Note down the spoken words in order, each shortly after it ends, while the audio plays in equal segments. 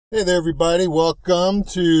Hey there, everybody. Welcome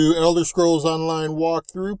to Elder Scrolls Online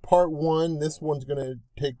Walkthrough, Part 1. This one's going to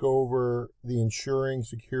take over the Ensuring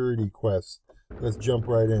Security quest. Let's jump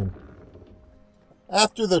right in.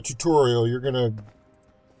 After the tutorial, you're going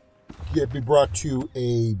to be brought to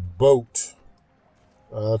a boat.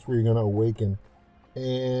 That's where you're going to awaken.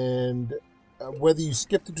 And whether you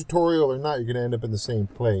skip the tutorial or not, you're going to end up in the same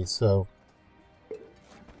place. So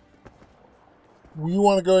you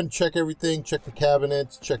want to go ahead and check everything, check the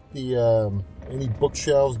cabinets, check the any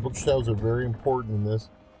bookshelves. Bookshelves are very important in this.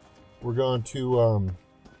 We're going to,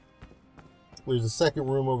 there's a second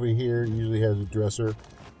room over here. It usually has a dresser.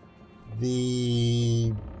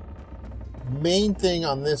 The main thing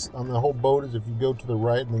on the whole boat is if you go to the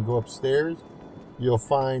right and then go upstairs, you'll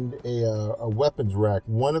find a weapons rack.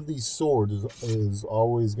 One of these swords is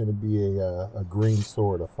always going to be a green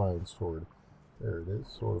sword, a fine sword. There it is,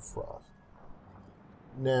 Sword of Frost.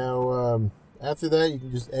 Now, after that, you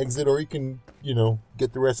can just exit, or you can,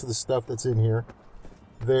 get the rest of the stuff that's in here.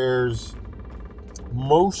 There's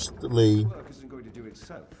mostly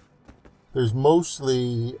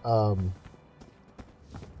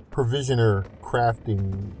provisioner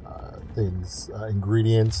crafting things,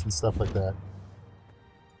 ingredients and stuff like that.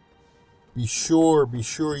 Be sure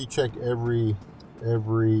you check every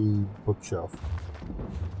bookshelf.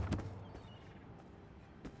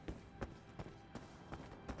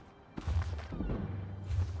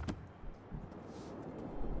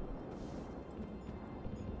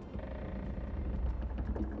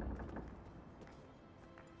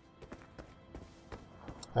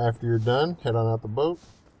 After you're done, head on out the boat.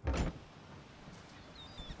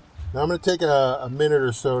 Now I'm going to take a minute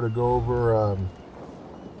or so to go over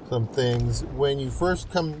some things. When you first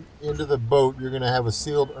come into the boat, you're going to have a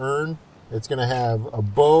sealed urn. It's going to have a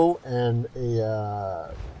bow and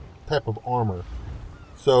a type of armor.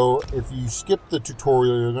 So if you skip the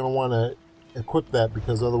tutorial, you're going to want to equip that,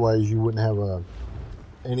 because otherwise you wouldn't have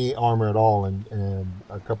any armor at all and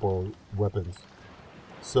a couple weapons.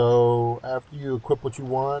 So after you equip what you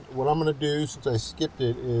want, what I'm going to do, since I skipped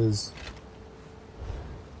it, is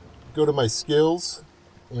go to my skills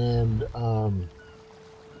and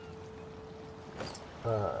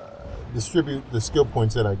distribute the skill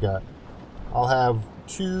points that I got. I'll have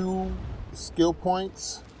 2 skill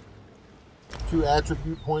points, 2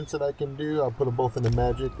 attribute points that I can do. I'll put them both into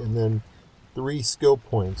magic, and then 3 skill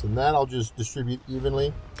points. And that I'll just distribute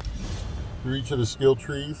evenly through each of the skill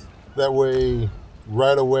trees. That way,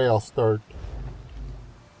 right away, I'll start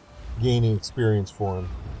gaining experience for him.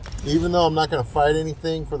 Even though I'm not going to fight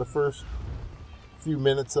anything for the first few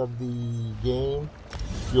minutes of the game,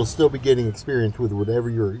 you'll still be getting experience with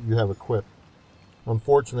whatever you have equipped.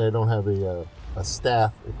 Unfortunately, I don't have a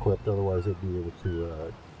staff equipped, otherwise I'd be able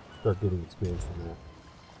to start getting experience from that.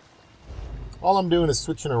 All I'm doing is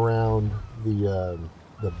switching around the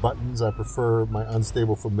buttons. I prefer my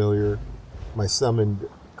unstable familiar, my summoned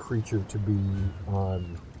creature, to be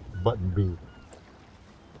on button B.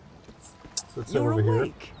 So let's sit over here,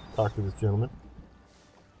 talk to this gentleman.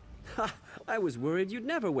 Ha! I was worried you'd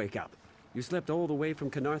never wake up. You slept all the way from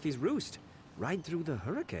Canarthy's Roost, right through the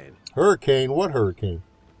hurricane. Hurricane? What hurricane?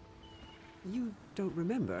 You don't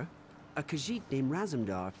remember? A Khajiit named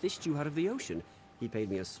Razumdar fished you out of the ocean. He paid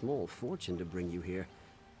me a small fortune to bring you here.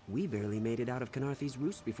 We barely made it out of Canarthy's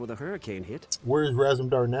Roost before the hurricane hit. Where is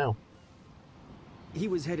Razumdar now? He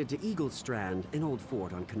was headed to Eagle Strand, an old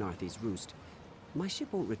fort on Canarthy's Roost. My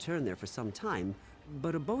ship won't return there for some time,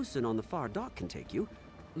 but a bosun on the far dock can take you.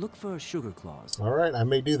 Look for Sugar Claws. All right, I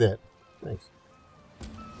may do that. Thanks.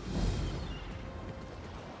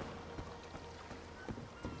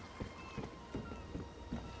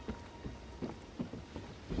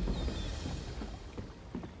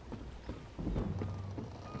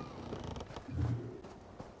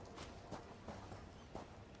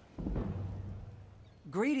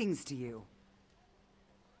 Greetings to you.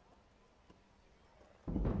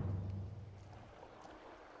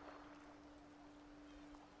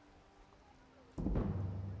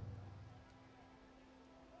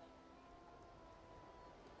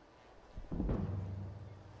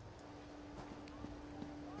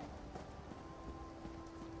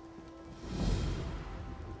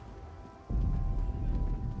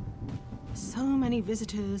 So many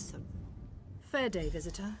visitors. Fair day,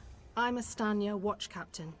 visitor. I'm Astanya, watch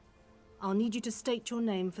captain. I'll need you to state your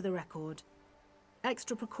name for the record.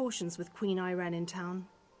 Extra precautions with Queen Irene in town.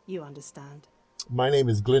 You understand. My name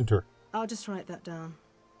is Glinter. I'll just write that down.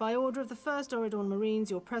 By order of the 1st Oridorn Marines,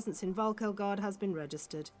 your presence in Valkelgard has been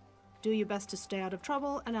registered. Do your best to stay out of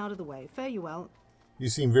trouble and out of the way. Fare you well. You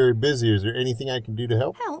seem very busy. Is there anything I can do to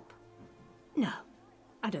help? Help? No,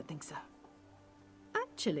 I don't think so.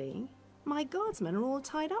 Actually, my guardsmen are all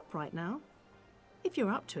tied up right now. If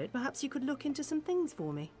you're up to it, perhaps you could look into some things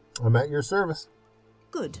for me. I'm at your service.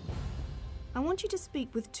 Good. I want you to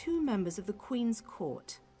speak with 2 members of the Queen's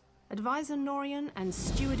Court, Advisor Norion and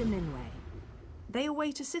Steward Eminwe. They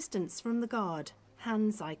await assistance from the guard,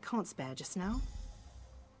 hands I can't spare just now.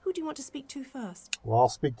 Who do you want to speak to first? Well, I'll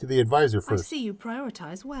speak to the advisor I first. see you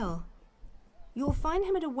prioritize well. You'll find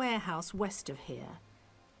him at a warehouse west of here.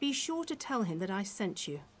 Be sure to tell him that I sent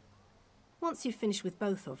you. Once you've finished with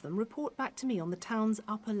both of them, report back to me on the town's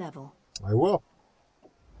upper level. I will.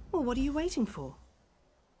 Well, what are you waiting for?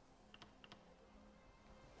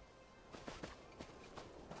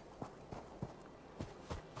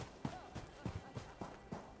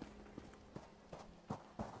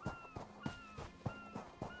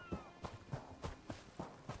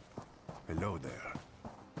 Hello there.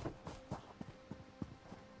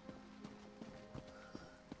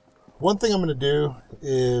 One thing I'm going to do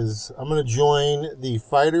is I'm going to join the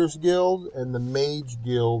Fighters Guild and the Mage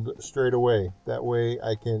Guild straight away. That way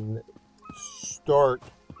I can start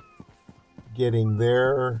getting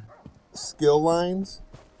their skill lines.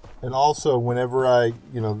 And also whenever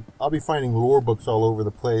I'll be finding lore books all over the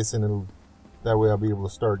place, and that way I'll be able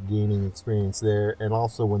to start gaining experience there. And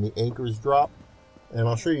also when the anchors drop, and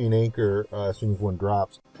I'll show you an anchor as soon as one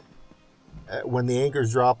drops. When the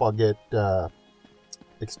anchors drop, I'll get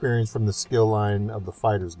experience from the skill line of the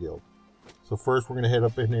Fighters Guild. So first we're going to head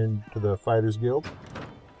up in here to the Fighters Guild.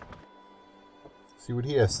 See what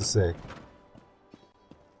he has to say.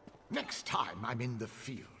 Next time I'm in the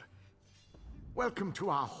field. Welcome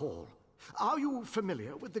to our hall. Are you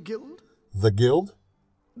familiar with the guild? The guild?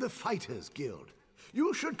 The Fighters Guild.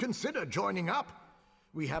 You should consider joining up.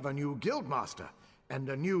 We have a new guildmaster and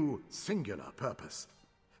a new singular purpose.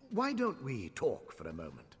 Why don't we talk for a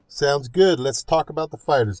moment? Sounds good. Let's talk about the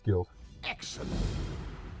Fighters Guild. Excellent.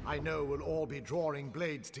 I know we'll all be drawing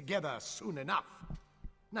blades together soon enough.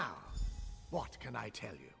 Now, what can I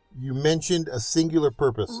tell you? You mentioned a singular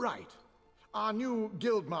purpose. Right. Our new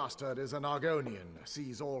guildmaster is an Argonian,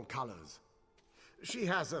 sees all colors. She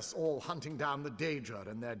has us all hunting down the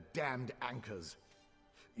Daedra and their damned anchors.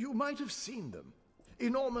 You might have seen them.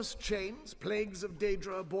 Enormous chains, plagues of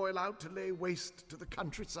Daedra boil out to lay waste to the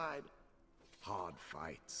countryside. Hard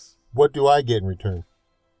fights. What do I get in return?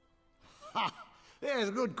 Ha! There's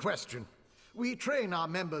a good question. We train our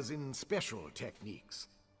members in special techniques,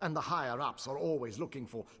 and the higher-ups are always looking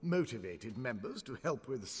for motivated members to help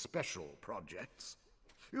with special projects.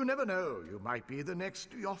 You never know, you might be the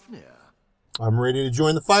next Yofnir. I'm ready to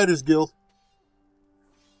join the Fighters Guild.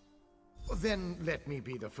 Then let me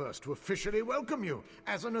be the first to officially welcome you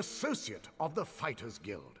as an associate of the Fighters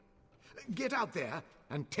Guild. Get out there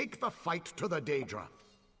and take the fight to the Daedra.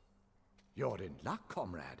 You're in luck,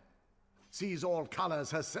 comrade. Sees all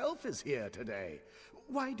colors herself is here today.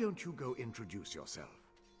 Why don't you go introduce yourself?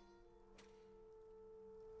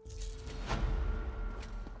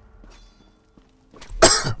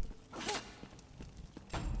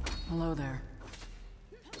 Hello there.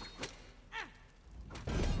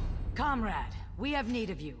 Comrade, we have need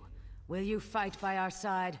of you. Will you fight by our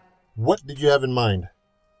side? What did you have in mind?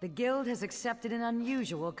 The Guild has accepted an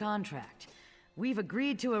unusual contract. We've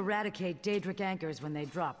agreed to eradicate Daedric anchors when they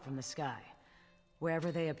drop from the sky.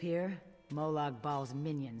 Wherever they appear, Molag Bal's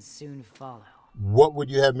minions soon follow. What would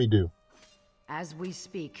you have me do? As we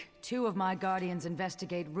speak, 2 of my guardians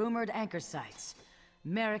investigate rumored anchor sites.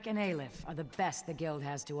 Merrick and Aleph are the best the Guild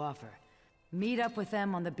has to offer. Meet up with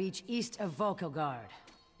them on the beach east of Volkogard.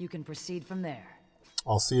 You can proceed from there.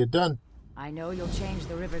 I'll see it done. I know you'll change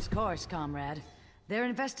the river's course, comrade. They're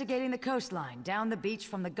investigating the coastline down the beach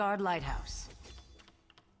from the guard lighthouse.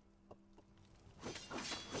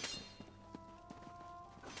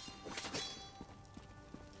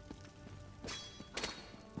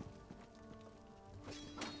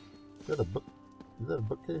 Is that a book? Is that a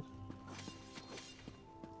bookcase?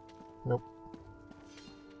 Nope.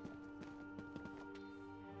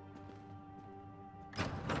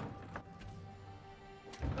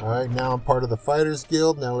 Alright, now I'm part of the Fighters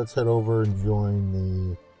Guild. Now let's head over and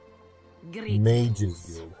join the Mages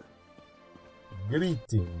Guild. Greetings.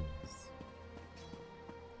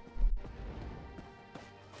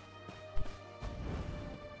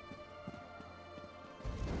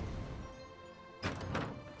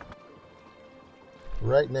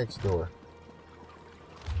 Right next door.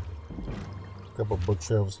 A couple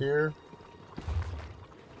bookshelves here.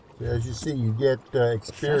 So as you see, you get experience.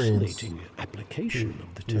 Fascinating application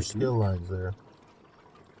of the your technique. skill lines there.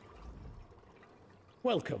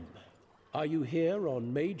 Welcome. Are you here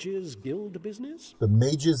on Mages Guild business? The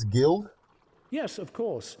Mages Guild? Yes, of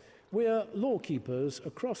course. We're lawkeepers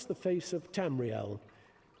across the face of Tamriel.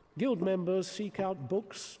 Guild members seek out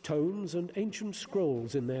books, tomes, and ancient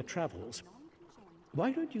scrolls in their travels.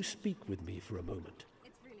 Why don't you speak with me for a moment?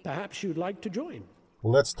 Perhaps you'd like to join.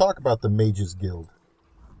 Well, let's talk about the Mages Guild.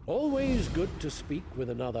 Always good to speak with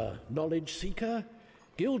another knowledge seeker.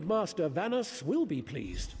 Guildmaster Vanus will be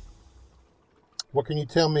pleased. What can you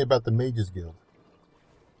tell me about the Mages Guild?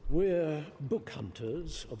 We're book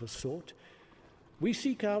hunters of a sort. We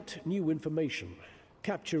seek out new information,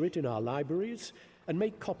 capture it in our libraries, and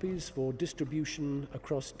make copies for distribution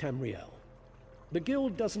across Tamriel. The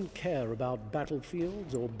Guild doesn't care about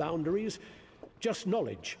battlefields or boundaries, just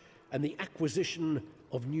knowledge and the acquisition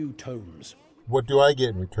of new tomes. What do I get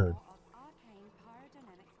in return?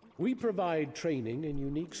 We provide training in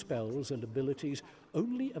unique spells and abilities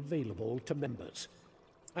only available to members.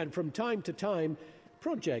 And from time to time,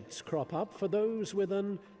 projects crop up for those with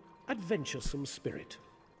an adventuresome spirit.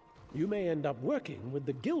 You may end up working with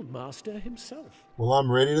the Guildmaster himself. Well, I'm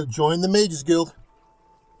ready to join the Mages Guild.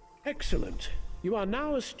 Excellent. You are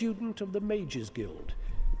now a student of the Mages Guild.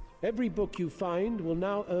 Every book you find will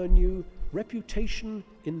now earn you reputation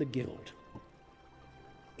in the Guild.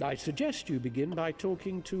 I suggest you begin by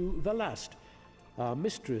talking to Velast, our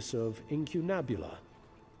mistress of Incunabula.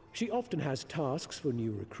 She often has tasks for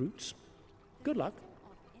new recruits. Good luck.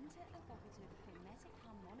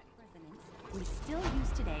 We still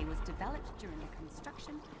use today was developed during the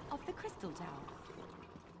construction of the Crystal Tower.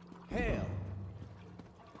 Hail!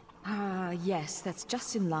 Yes, that's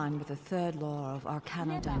just in line with the third law of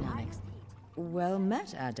arcanodynamics. Well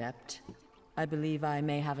met, Adept. I believe I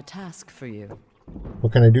may have a task for you.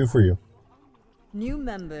 What can I do for you? New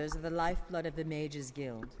members are the lifeblood of the Mages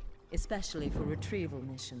Guild, especially for retrieval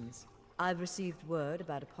missions. I've received word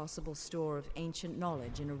about a possible store of ancient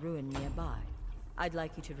knowledge in a ruin nearby. I'd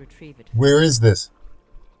like you to retrieve it. Where is this?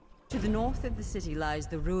 To the north of the city lies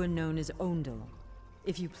the ruin known as Ondel.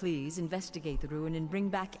 If you please, investigate the ruin and bring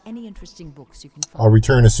back any interesting books you can find. I'll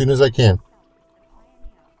return as soon as I can.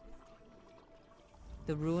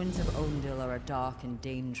 The ruins of Ondel are a dark and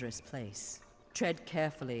dangerous place. Tread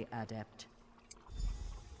carefully, Adept.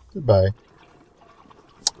 Goodbye.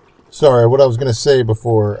 Sorry, what I was going to say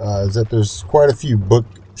before is that there's quite a few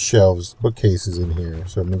bookcases in here,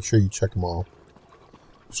 so make sure you check them all.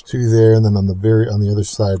 There's 2 there, and then on the other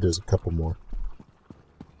side, there's a couple more.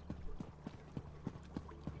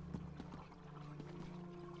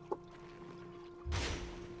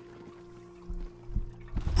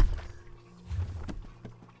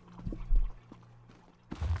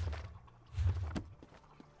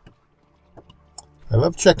 I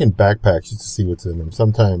love checking backpacks just to see what's in them.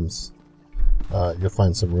 Sometimes you'll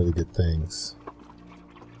find some really good things.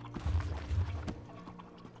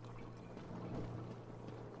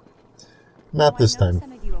 Not this time.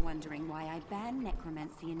 Some of you are wondering why I ban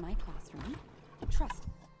necromancy in my classroom. Trust.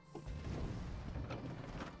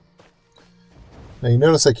 Now you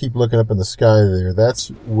notice I keep looking up in the sky there. That's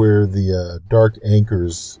where the dark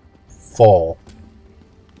anchors fall.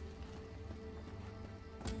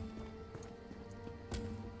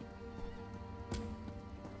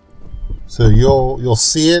 So you'll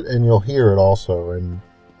see it and you'll hear it also, and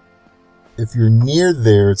if you're near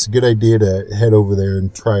there, it's a good idea to head over there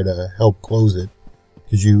and try to help close it,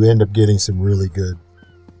 because you end up getting some really good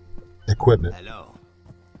equipment. Hello.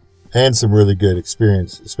 And some really good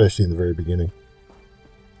experience, especially in the very beginning.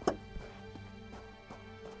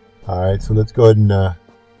 Alright, so let's go ahead and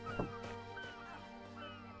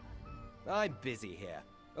I'm busy here.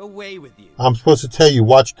 Away with you. I'm supposed to tell you,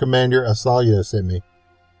 Watch Commander Astanya sent me.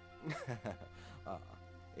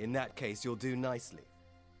 In that case, you'll do nicely.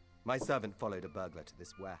 My servant followed a burglar to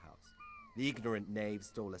this warehouse. The ignorant knave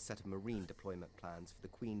stole a set of marine deployment plans for the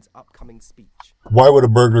Queen's upcoming speech. Why would a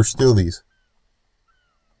burglar steal these?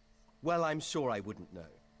 Well, I'm sure I wouldn't know.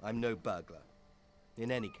 I'm no burglar.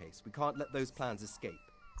 In any case, we can't let those plans escape.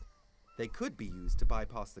 They could be used to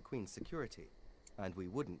bypass the Queen's security, and we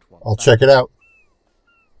wouldn't want I'll that. check it out.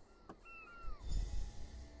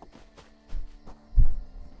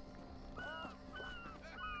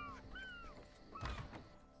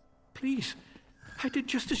 Please, I did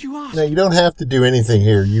just as you asked. Now, you don't have to do anything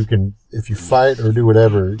here. You can, if you fight or do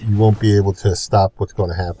whatever, you won't be able to stop what's going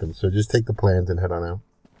to happen. So just take the plans and head on out.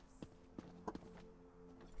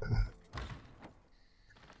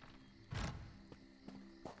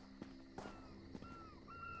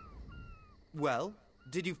 Well,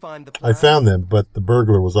 did you find the plans? I found them, but the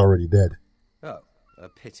burglar was already dead. Oh, a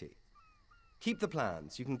pity. Keep the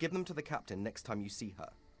plans. You can give them to the captain next time you see her.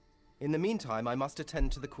 In the meantime, I must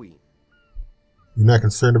attend to the Queen. You're not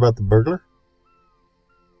concerned about the burglar?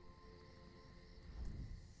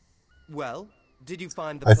 Well, did you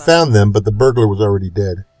find the I plan? found them, but the burglar was already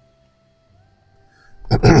dead.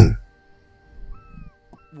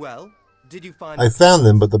 Well, did you find... I found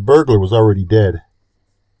them, but the burglar was already dead.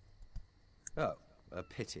 Oh, a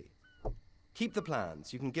pity. Keep the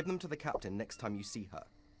plans. You can give them to the captain next time you see her.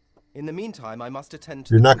 In the meantime, I must attend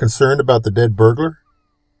to... You're not concerned about the dead burglar?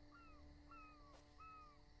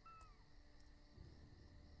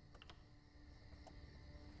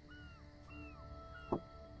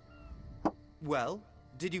 Well,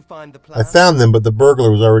 did you find the plan? I found them, but the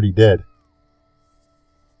burglar was already dead.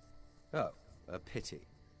 Oh, a pity.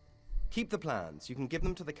 Keep the plans. You can give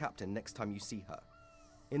them to the captain next time you see her.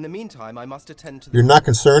 In the meantime, I must attend to the... You're not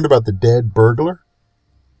concerned about the dead burglar?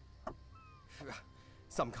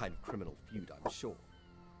 Some kind of criminal feud, I'm sure.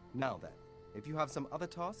 Now then, if you have some other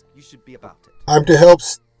task, you should be about it. I'm to help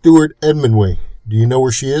Steward Eminwe. Do you know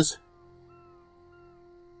where she is?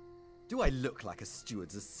 Do I look like a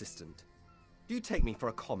steward's assistant? Do you take me for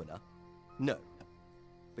a commoner? No.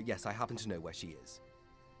 But yes, I happen to know where she is.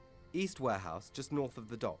 East Warehouse, just north of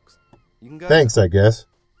the docks. You can go... Thanks, I guess.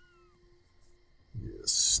 You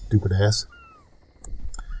stupid ass.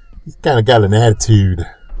 He's kind of got an attitude.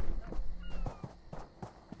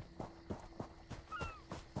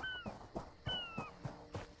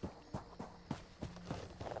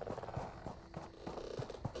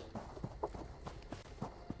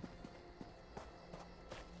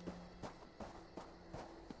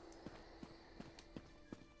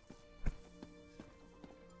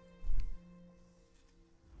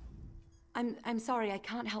 I'm sorry, I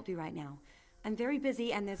can't help you right now. I'm very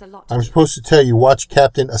busy and there's a lot I'm to... supposed to tell you, Watch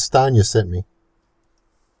Captain Astanya sent me.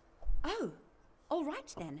 Oh, all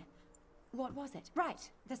right then. What was it? Right,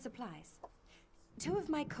 the supplies. 2 of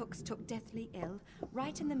my cooks took deathly ill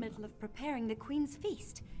right in the middle of preparing the Queen's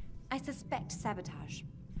feast. I suspect sabotage.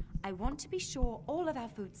 I want to be sure all of our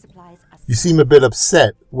food supplies are... You seem a bit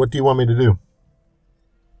upset. What do you want me to do?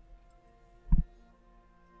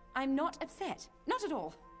 I'm not upset. Not at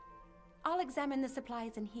all. I'll examine the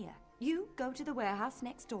supplies in here. You go to the warehouse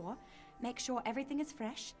next door, make sure everything is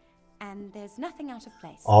fresh, and there's nothing out of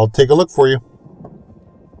place. I'll take a look for you.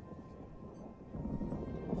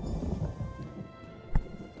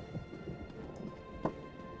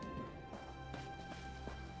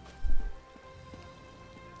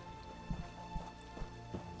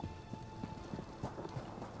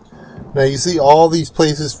 Now you see all these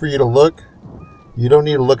places for you to look. You don't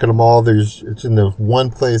need to look at them all. It's in the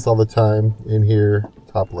one place all the time. In here,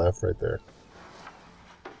 top left, right there.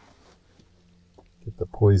 Get the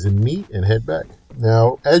poison meat and head back.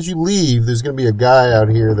 Now, as you leave, there's going to be a guy out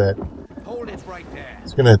here that Hold it right there.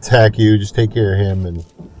 is going to attack you. Just take care of him and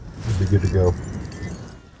you'll be good to go.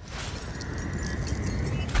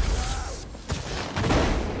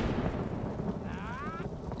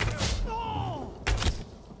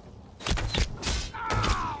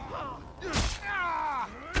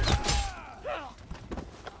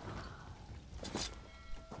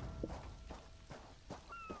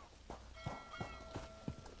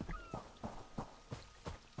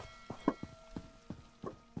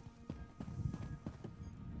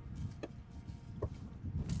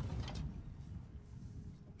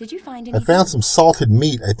 Did you find any... I found some salted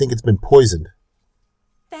meat. I think it's been poisoned.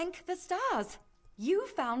 Thank the stars. You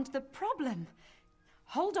found the problem.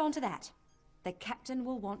 Hold on to that. The captain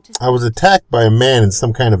will want to... I was attacked by a man in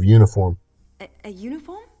some kind of uniform. A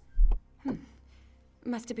uniform?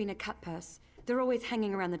 Must have been a cut purse. They're always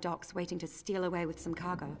hanging around the docks waiting to steal away with some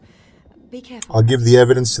cargo. Be careful. I'll give the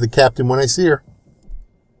evidence to the captain when I see her.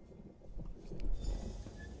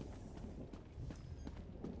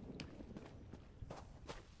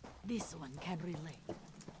 This one can relate.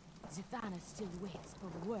 Zathana still waits for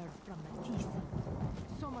word from Matisse.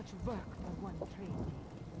 So much work for one trade.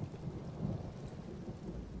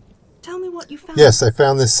 Tell me what you found. Yes, I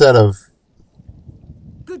found this set of...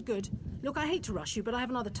 Good, good. Look, I hate to rush you, but I have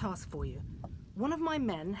another task for you. One of my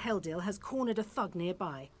men, Heldil, has cornered a thug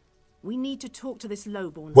nearby. We need to talk to this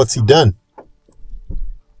lowborn... What's he done?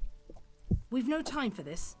 We've no time for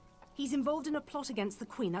this. He's involved in a plot against the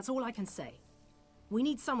Queen, that's all I can say. We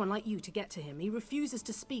need someone like you to get to him. He refuses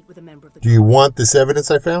to speak with a member of the... Do you want this evidence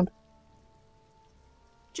I found?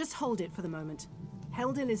 Just hold it for the moment.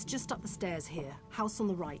 Heldil is just up the stairs here, house on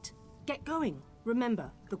the right. Get going. Remember,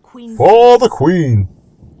 the Queen... For the Queen!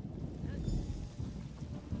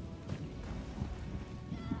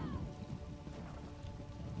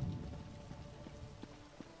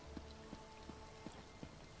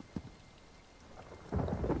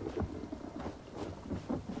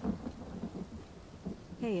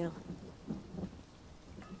 Hail.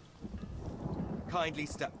 Kindly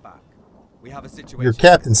step back. We have a situation. Your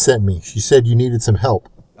captain sent me. She said you needed some help.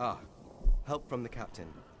 Ah, help from the captain.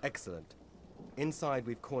 Excellent. Inside,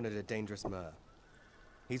 we've cornered a dangerous Mer.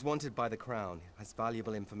 He's wanted by the Crown, has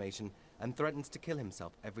valuable information, and threatens to kill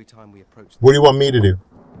himself every time we approach them. What do you want me to do?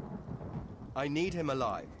 I need him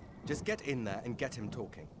alive. Just get in there and get him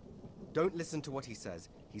talking. Don't listen to what he says.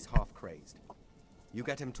 He's half crazed. You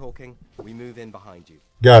get him talking, we move in behind you.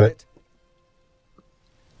 Got it.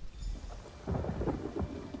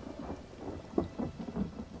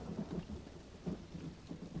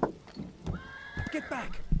 Get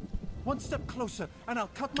back! One step closer, and I'll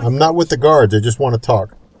cut my... I'm not with the guards. I just want to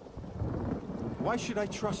talk. Why should I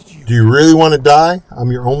trust you? Do you really want to die?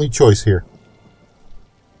 I'm your only choice here.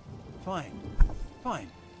 Fine. Fine.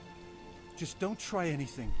 Just don't try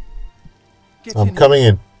anything. Get I'm coming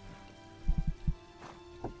in.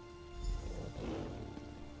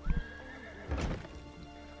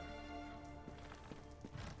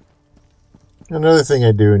 Another thing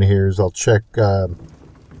I do in here is I'll check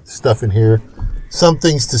stuff in here. Some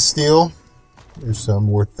things to steal. There's some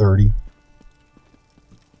worth 30.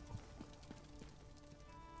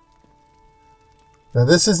 Now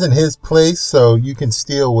this isn't his place, so you can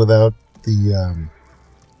steal without the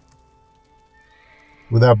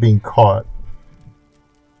without being caught.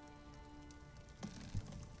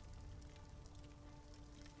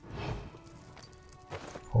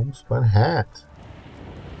 Homespun hat.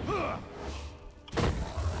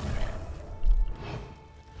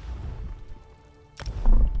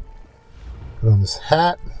 Put on this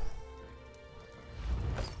hat.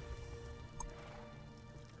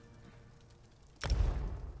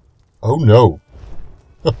 Oh no.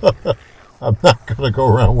 I'm not going to go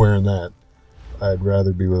around wearing that. I'd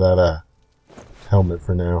rather be without a helmet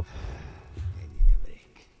for now.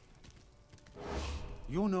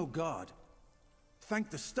 You're no god.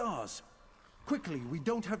 Thank the stars. Quickly, we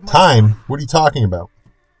don't have much time. What are you talking about?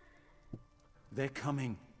 They're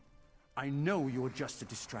coming. I know you're just a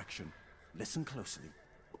distraction. Listen closely.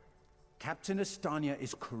 Captain Astanya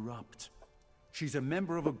is corrupt. She's a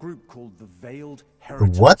member of a group called the Veiled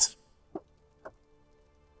Heritance. The what?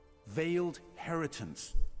 Veiled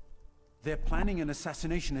Heritance. They're planning an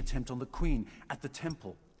assassination attempt on the Queen at the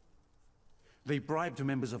temple. They bribed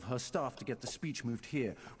members of her staff to get the speech moved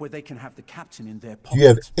here, where they can have the captain in their pocket. Do you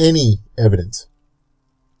have any evidence?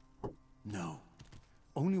 No.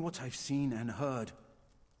 Only what I've seen and heard.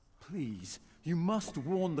 Please, you must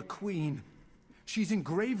warn the Queen. She's in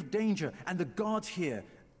grave danger, and the guards here...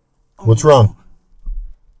 Oh, what's wrong?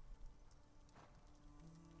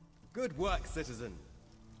 Good work, citizen.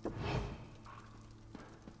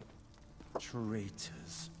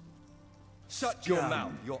 Traitors. Shut your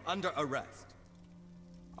mouth. You're under arrest.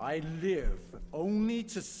 I live only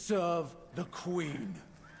to serve the Queen.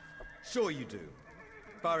 Sure you do.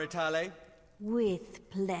 Baritale? With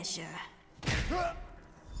pleasure.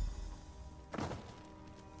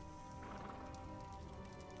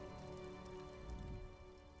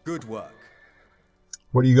 Good work.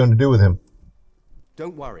 What are you going to do with him?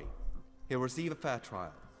 Don't worry. He'll receive a fair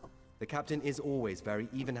trial. The captain is always very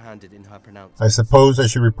even-handed in her pronouncements. I suppose I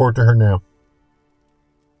should report to her now.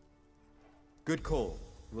 Good call.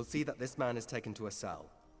 We'll see that this man is taken to a cell.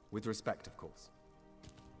 With respect, of course.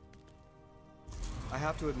 I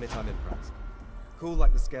have to admit I'm impressed. Cool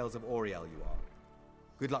like the scales of Auriel you are.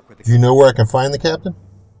 Good luck with the... Do you know where I can find the captain?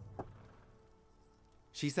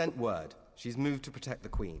 She sent word. She's moved to protect the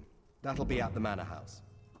Queen. That'll be at the Manor House.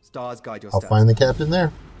 Stars guide your I'll steps. find the captain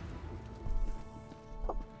there.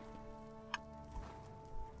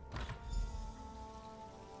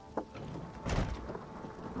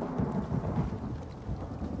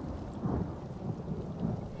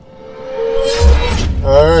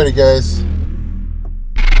 Alrighty, guys.